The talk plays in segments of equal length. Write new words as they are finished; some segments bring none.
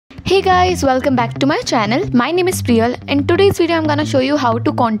Hey guys, welcome back to my channel. My name is Priyal. In today's video I'm gonna show you how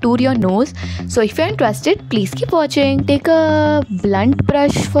to contour your nose. So if you're interested, please keep watching. Take a blunt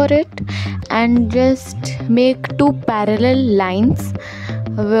brush for it and just make two parallel lines.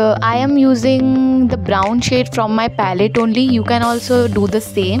 I am using the brown shade from my palette only. You can also do the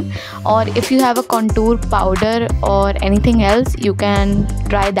same, or if you have a contour powder or anything else, you can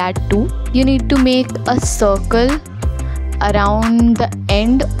try that too. You need to make a circle around the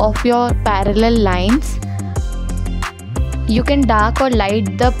end of your parallel lines. You can dark or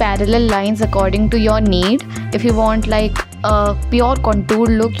light the parallel lines according to your need. If you want like a pure contour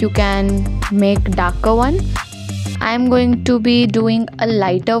look, you can make darker one. I am going to be doing a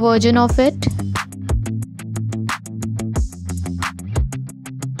lighter version of it.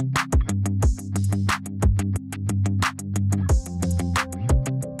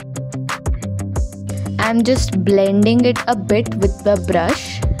 I'm just blending it a bit with the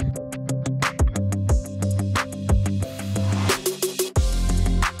brush.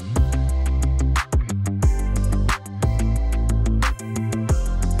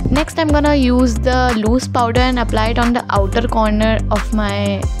 Next, I'm gonna use the loose powder and apply it on the outer corner of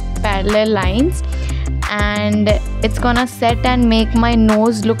my parallel lines, and it's gonna set and make my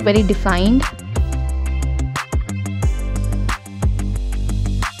nose look very defined.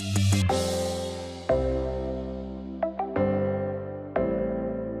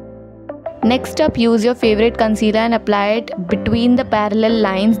 Next up, use your favorite concealer and apply it between the parallel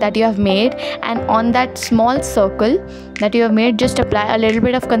lines that you have made, and on that small circle that you have made, just apply a little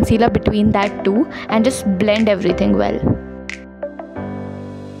bit of concealer between that too and just blend everything well.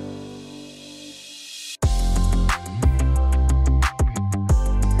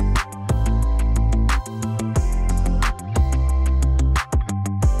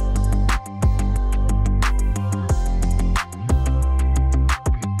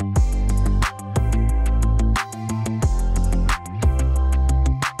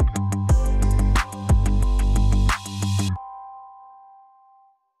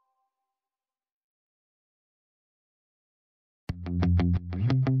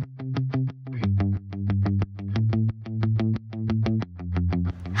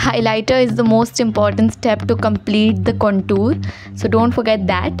 Highlighter is the most important step to complete the contour, so don't forget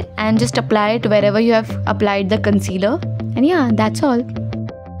that, and just apply it wherever you have applied the concealer. And yeah, that's all.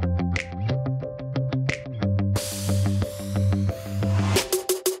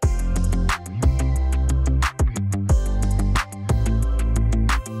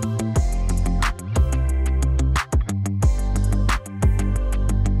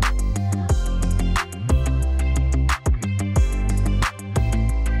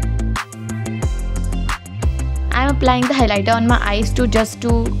 I'm applying the highlighter on my eyes too, just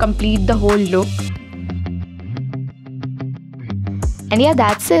to complete the whole look. And yeah,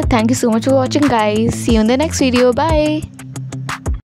 that's it. Thank you so much for watching guys. See you in the next video. Bye.